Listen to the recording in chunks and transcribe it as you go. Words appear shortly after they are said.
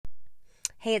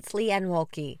Hey, it's Leanne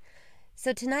Wolke.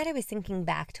 So tonight I was thinking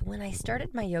back to when I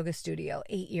started my yoga studio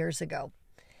 8 years ago.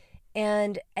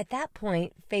 And at that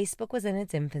point, Facebook was in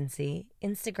its infancy.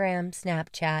 Instagram,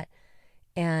 Snapchat,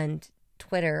 and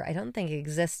Twitter, I don't think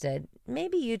existed.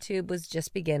 Maybe YouTube was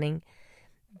just beginning.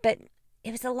 But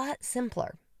it was a lot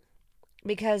simpler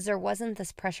because there wasn't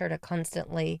this pressure to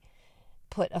constantly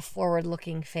put a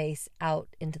forward-looking face out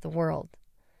into the world.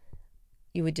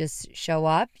 You would just show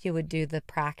up, you would do the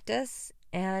practice,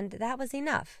 and that was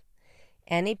enough.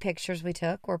 Any pictures we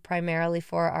took were primarily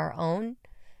for our own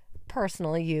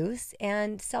personal use,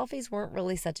 and selfies weren't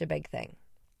really such a big thing.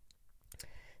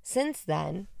 Since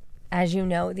then, as you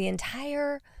know, the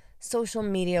entire social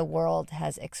media world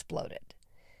has exploded.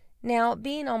 Now,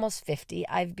 being almost 50,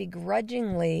 I've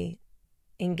begrudgingly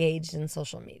engaged in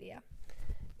social media.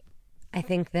 I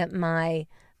think that my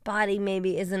body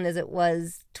maybe isn't as it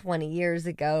was 20 years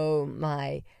ago.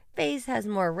 My face has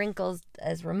more wrinkles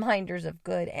as reminders of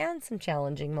good and some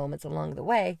challenging moments along the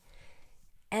way.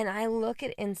 And I look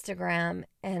at Instagram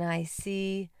and I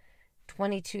see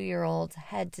 22-year-olds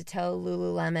head to toe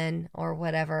Lululemon or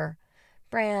whatever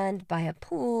brand by a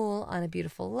pool, on a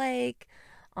beautiful lake,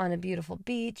 on a beautiful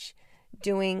beach,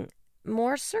 doing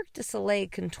more Cirque du Soleil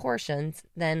contortions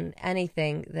than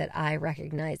anything that I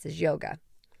recognize as yoga.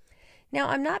 Now,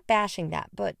 I'm not bashing that,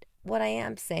 but what I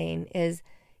am saying is,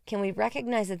 can we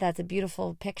recognize that that's a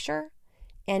beautiful picture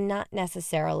and not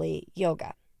necessarily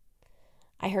yoga?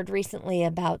 I heard recently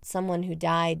about someone who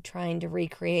died trying to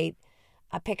recreate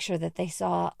a picture that they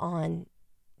saw on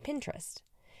Pinterest.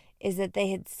 Is that they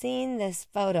had seen this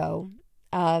photo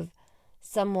of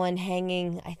someone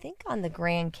hanging, I think, on the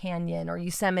Grand Canyon or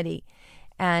Yosemite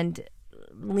and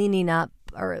leaning up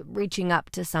or reaching up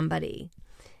to somebody.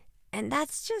 And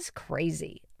that's just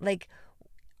crazy. Like,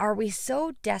 are we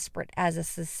so desperate as a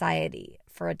society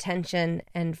for attention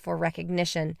and for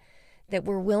recognition that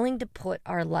we're willing to put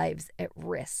our lives at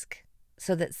risk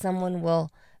so that someone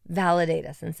will validate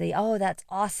us and say, oh, that's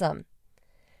awesome?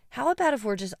 How about if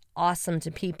we're just awesome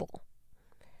to people?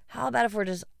 How about if we're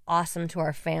just awesome to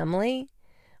our family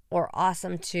or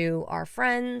awesome to our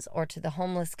friends or to the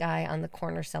homeless guy on the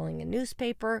corner selling a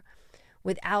newspaper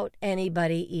without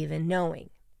anybody even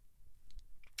knowing?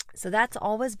 So that's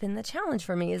always been the challenge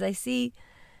for me, is I see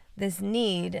this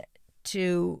need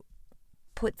to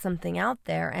put something out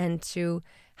there and to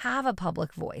have a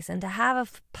public voice and to have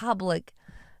a public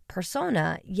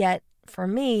persona. Yet for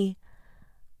me,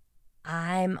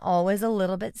 I'm always a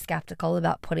little bit skeptical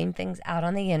about putting things out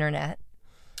on the internet.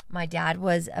 My dad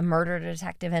was a murder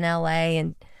detective in LA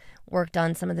and worked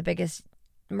on some of the biggest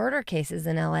murder cases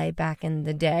in LA back in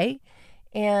the day.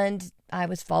 And I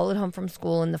was followed home from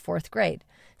school in the 4th grade.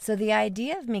 So the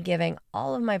idea of me giving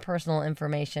all of my personal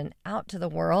information out to the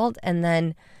world and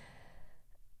then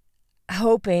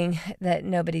hoping that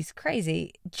nobody's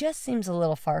crazy just seems a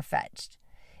little far-fetched.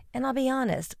 And I'll be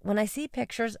honest, when I see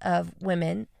pictures of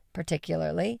women,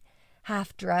 particularly,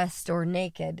 half-dressed or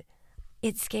naked,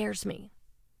 it scares me.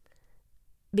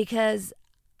 Because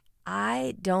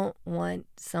I don't want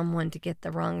someone to get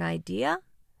the wrong idea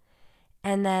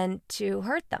and then to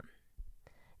hurt them.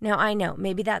 Now, I know,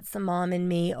 maybe that's the mom in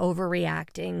me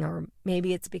overreacting, or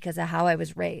maybe it's because of how I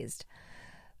was raised.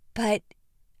 But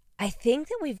I think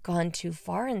that we've gone too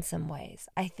far in some ways.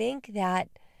 I think that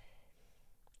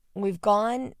we've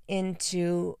gone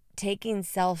into taking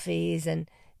selfies and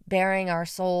bearing our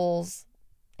souls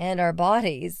and our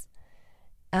bodies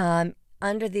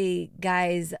under the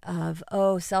guise of,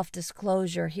 oh,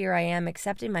 self-disclosure, here I am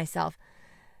accepting myself.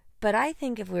 But I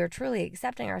think if we were truly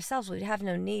accepting ourselves, we'd have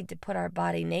no need to put our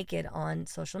body naked on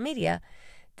social media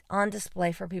on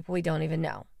display for people we don't even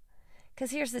know. Because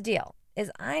here's the deal,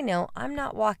 is I know I'm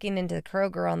not walking into the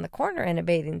Kroger on the corner in a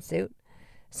bathing suit.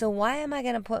 So why am I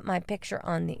going to put my picture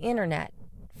on the internet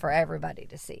for everybody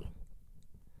to see?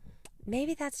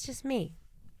 Maybe that's just me.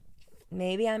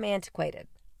 Maybe I'm antiquated.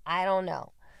 I don't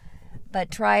know. But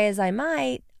try as I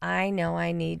might, I know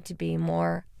I need to be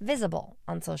more visible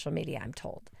on social media, I'm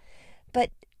told. But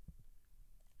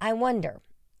I wonder,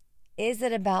 is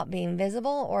it about being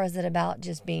visible or is it about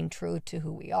just being true to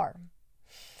who we are?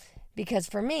 Because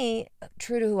for me,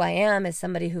 true to who I am is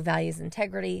somebody who values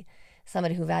integrity,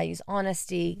 somebody who values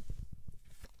honesty,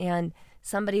 and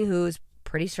somebody who's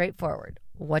pretty straightforward.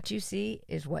 What you see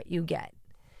is what you get.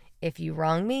 If you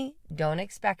wrong me, don't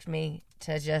expect me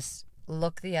to just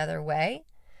look the other way.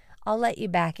 I'll let you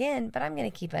back in, but I'm going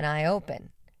to keep an eye open.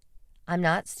 I'm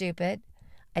not stupid.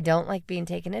 I don't like being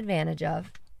taken advantage of,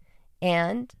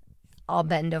 and I'll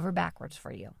bend over backwards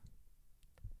for you.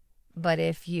 But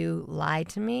if you lie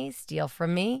to me, steal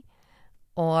from me,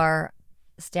 or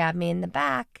stab me in the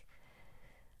back,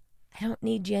 I don't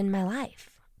need you in my life.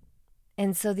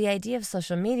 And so the idea of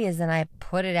social media is that I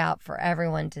put it out for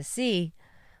everyone to see.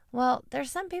 Well,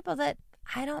 there's some people that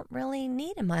I don't really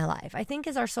need in my life. I think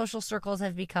as our social circles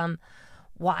have become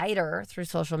wider through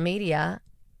social media,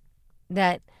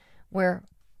 that we're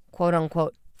quote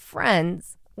unquote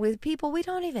friends with people we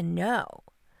don't even know.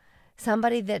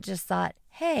 Somebody that just thought,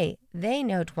 hey, they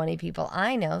know 20 people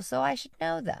I know, so I should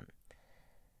know them.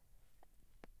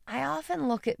 I often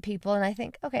look at people and I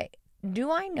think, okay,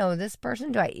 do I know this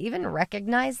person? Do I even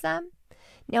recognize them?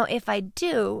 Now, if I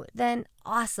do, then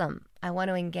awesome. I want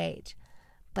to engage.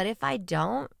 But if I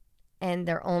don't, and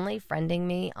they're only friending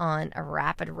me on a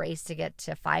rapid race to get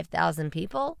to 5,000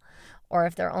 people, or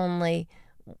if they're only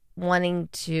wanting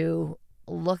to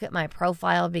look at my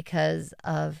profile because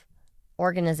of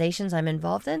organizations I'm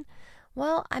involved in,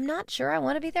 well, I'm not sure I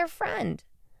want to be their friend.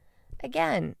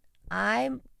 Again, I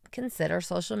consider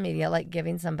social media like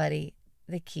giving somebody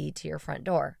the key to your front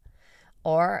door.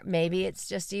 Or maybe it's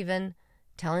just even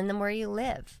telling them where you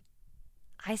live.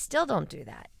 I still don't do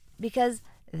that because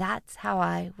that's how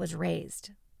I was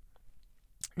raised.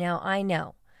 Now, I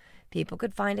know people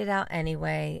could find it out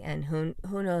anyway, and who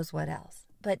knows what else.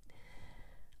 But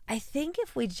I think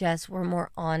if we just were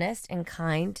more honest and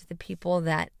kind to the people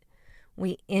that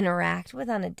we interact with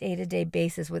on a day-to-day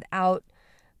basis without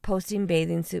posting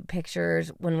bathing suit pictures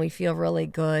when we feel really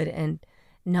good and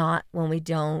not when we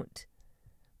don't,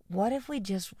 what if we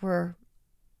just were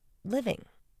living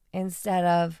instead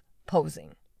of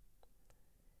posing?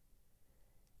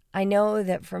 I know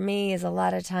that for me is a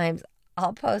lot of times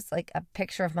I'll post like a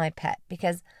picture of my pet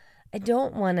because I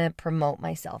don't want to promote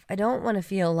myself. I don't want to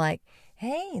feel like,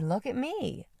 hey, look at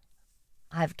me.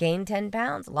 I've gained 10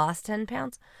 pounds, lost 10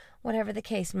 pounds, whatever the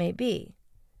case may be.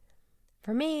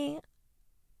 For me,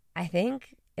 I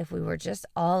think if we were just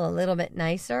all a little bit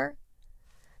nicer,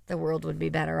 the world would be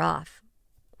better off,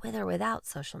 with or without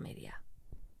social media.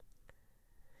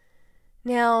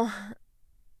 Now,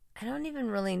 I don't even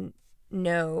really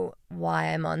know why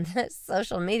I'm on this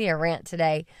social media rant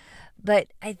today, but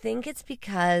I think it's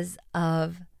because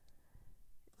of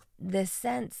this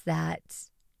sense that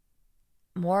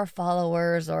more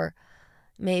followers or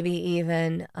maybe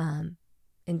even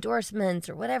endorsements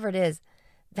or whatever it is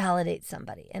validate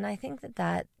somebody. And I think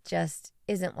that just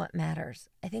isn't what matters.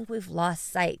 I think we've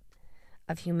lost sight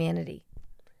of humanity.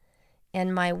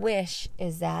 And my wish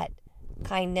is that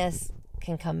kindness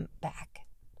can come back.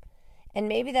 And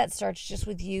maybe that starts just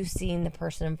with you seeing the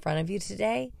person in front of you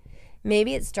today.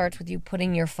 Maybe it starts with you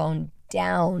putting your phone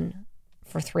down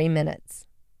for 3 minutes.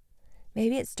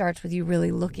 Maybe it starts with you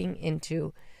really looking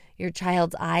into your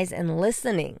child's eyes and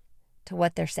listening to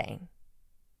what they're saying.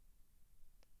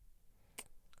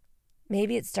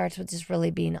 Maybe it starts with just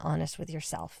really being honest with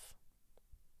yourself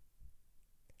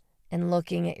and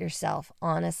looking at yourself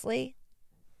honestly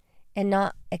and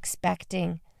not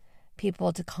expecting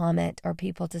people to comment or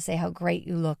people to say how great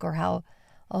you look or how,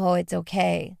 oh, it's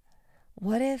okay.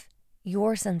 What if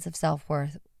your sense of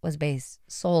self-worth was based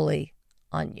solely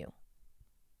on you?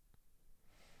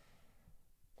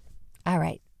 All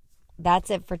right, that's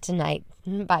it for tonight.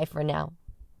 Bye for now.